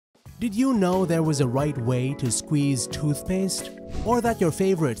Did you know there was a right way to squeeze toothpaste? Or that your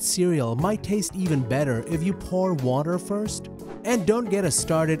favorite cereal might taste even better if you pour water first? And don't get us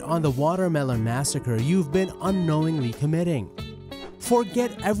started on the watermelon massacre you've been unknowingly committing.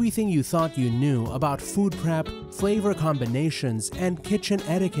 Forget everything you thought you knew about food prep, flavor combinations, and kitchen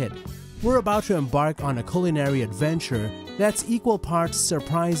etiquette. We're about to embark on a culinary adventure that's equal parts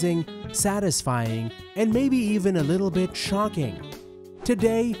surprising, satisfying, and maybe even a little bit shocking.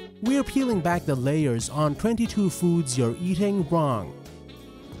 Today, we're peeling back the layers on 22 foods you're eating wrong.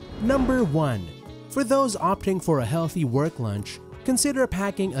 Number 1. For those opting for a healthy work lunch, consider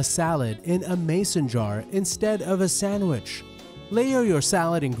packing a salad in a mason jar instead of a sandwich. Layer your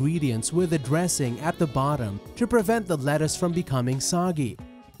salad ingredients with a dressing at the bottom to prevent the lettuce from becoming soggy.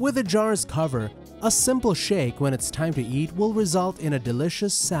 With the jar's cover, a simple shake when it's time to eat will result in a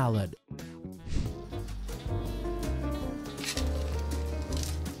delicious salad.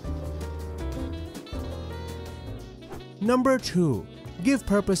 Number 2. Give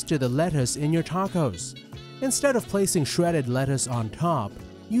purpose to the lettuce in your tacos. Instead of placing shredded lettuce on top,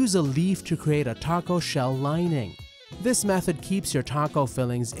 use a leaf to create a taco shell lining. This method keeps your taco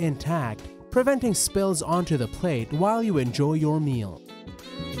fillings intact, preventing spills onto the plate while you enjoy your meal.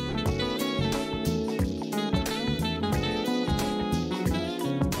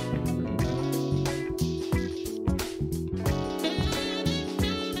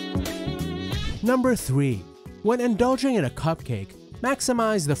 Number 3. When indulging in a cupcake,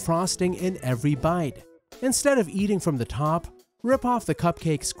 maximize the frosting in every bite. Instead of eating from the top, rip off the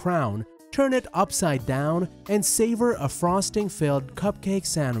cupcake's crown, turn it upside down, and savor a frosting-filled cupcake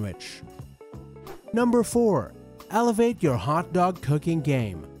sandwich. Number 4. Elevate your hot dog cooking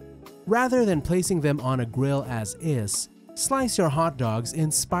game. Rather than placing them on a grill as is, slice your hot dogs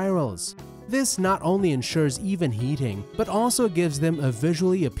in spirals. This not only ensures even heating, but also gives them a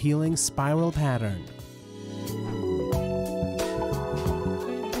visually appealing spiral pattern.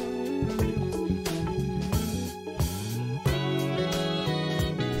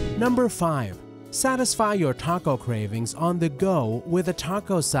 Number 5. Satisfy your taco cravings on the go with a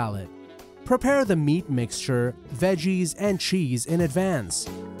taco salad. Prepare the meat mixture, veggies, and cheese in advance.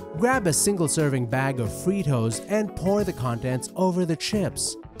 Grab a single-serving bag of Fritos and pour the contents over the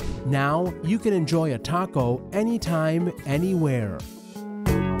chips. Now, you can enjoy a taco anytime, anywhere.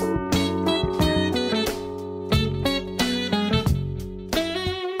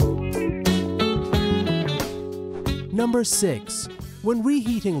 Number 6. When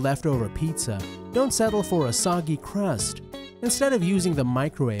reheating leftover pizza, don't settle for a soggy crust. Instead of using the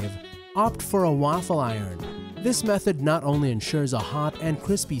microwave, opt for a waffle iron. This method not only ensures a hot and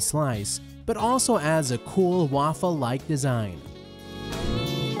crispy slice, but also adds a cool waffle-like design.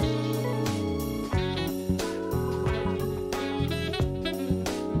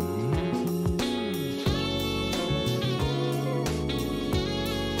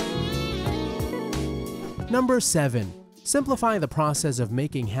 Number 7. Simplify the process of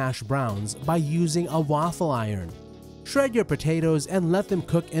making hash browns by using a waffle iron. Shred your potatoes and let them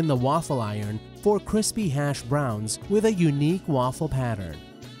cook in the waffle iron for crispy hash browns with a unique waffle pattern.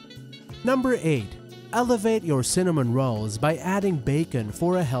 Number 8. Elevate your cinnamon rolls by adding bacon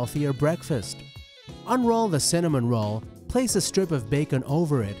for a healthier breakfast. Unroll the cinnamon roll, place a strip of bacon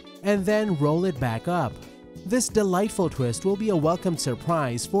over it, and then roll it back up. This delightful twist will be a welcome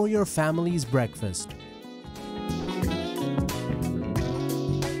surprise for your family's breakfast.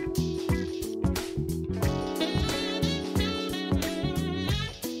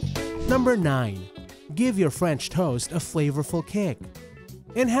 Number 9. Give your French toast a flavorful kick.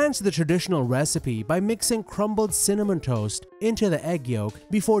 Enhance the traditional recipe by mixing crumbled cinnamon toast into the egg yolk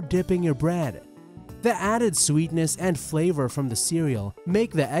before dipping your bread. The added sweetness and flavor from the cereal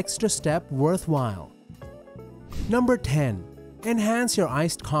make the extra step worthwhile. Number 10. Enhance your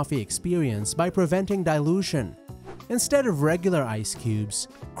iced coffee experience by preventing dilution. Instead of regular ice cubes,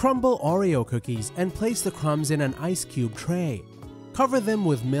 crumble Oreo cookies and place the crumbs in an ice cube tray. Cover them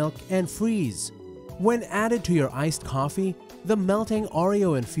with milk and freeze. When added to your iced coffee, the melting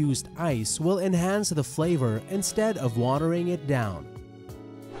Oreo-infused ice will enhance the flavor instead of watering it down.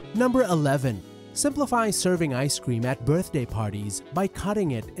 Number 11. Simplify serving ice cream at birthday parties by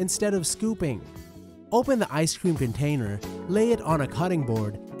cutting it instead of scooping. Open the ice cream container, lay it on a cutting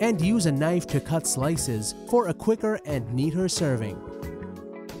board, and use a knife to cut slices for a quicker and neater serving.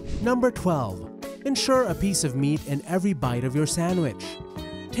 Number 12. Ensure a piece of meat in every bite of your sandwich.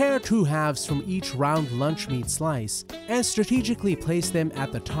 Tear 2 halves from each round lunch meat slice and strategically place them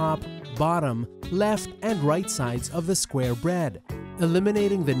at the top, bottom, left, and right sides of the square bread,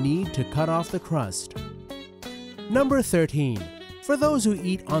 eliminating the need to cut off the crust. Number 13. For those who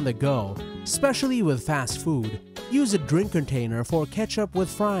eat on the go, especially with fast food, use a drink container for ketchup with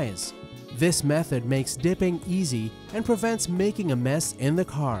fries. This method makes dipping easy and prevents making a mess in the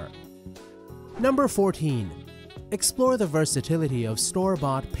car. Number 14. Explore the versatility of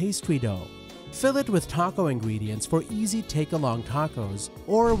store-bought pastry dough. Fill it with taco ingredients for easy take-along tacos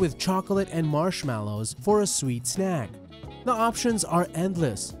or with chocolate and marshmallows for a sweet snack. The options are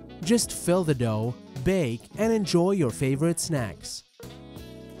endless. Just fill the dough, bake, and enjoy your favorite snacks.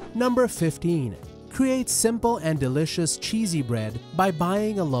 Number 15. Create simple and delicious cheesy bread by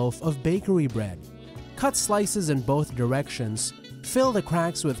buying a loaf of bakery bread. Cut slices in both directions, fill the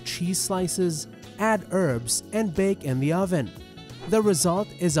cracks with cheese slices, add herbs, and bake in the oven. The result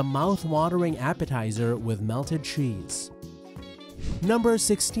is a mouth-watering appetizer with melted cheese. Number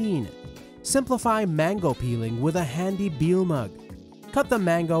 16. Simplify mango peeling with a handy beer mug. Cut the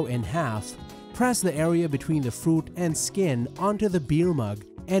mango in half, press the area between the fruit and skin onto the beer mug,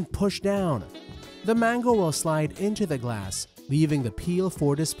 and push down. The mango will slide into the glass, leaving the peel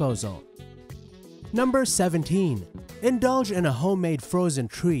for disposal. Number 17. Indulge in a homemade frozen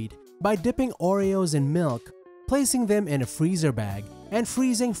treat by dipping Oreos in milk, placing them in a freezer bag, and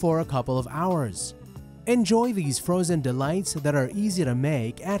freezing for a couple of hours. Enjoy these frozen delights that are easy to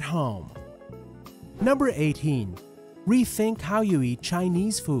make at home. Number 18. Rethink how you eat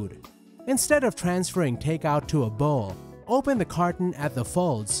Chinese food. Instead of transferring takeout to a bowl, open the carton at the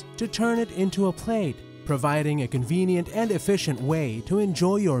folds to turn it into a plate, providing a convenient and efficient way to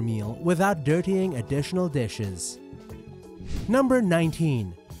enjoy your meal without dirtying additional dishes. Number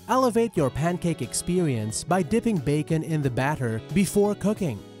 19. Elevate your pancake experience by dipping bacon in the batter before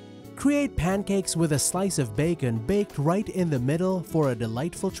cooking. Create pancakes with a slice of bacon baked right in the middle for a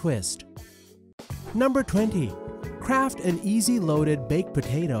delightful twist. Number 20. Craft an easy loaded baked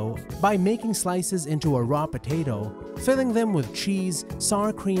potato by making slices into a raw potato, filling them with cheese,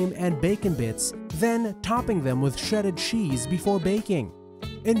 sour cream, and bacon bits, then topping them with shredded cheese before baking.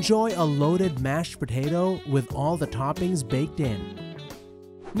 Enjoy a loaded mashed potato with all the toppings baked in.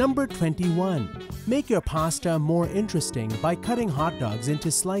 Number 21. Make your pasta more interesting by cutting hot dogs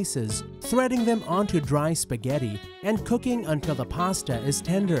into slices, threading them onto dry spaghetti, and cooking until the pasta is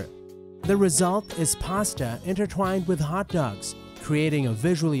tender. The result is pasta intertwined with hot dogs, creating a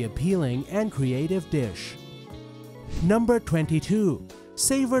visually appealing and creative dish. Number 22.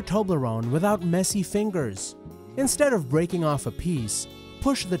 Savor Toblerone without messy fingers. Instead of breaking off a piece,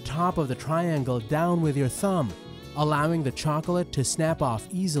 push the top of the triangle down with your thumb, allowing the chocolate to snap off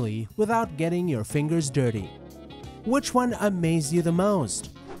easily without getting your fingers dirty. Which one amazed you the most?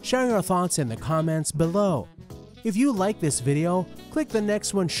 Share your thoughts in the comments below. If you like this video, click the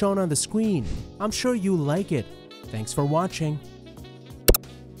next one shown on the screen. I'm sure you like it. Thanks for watching.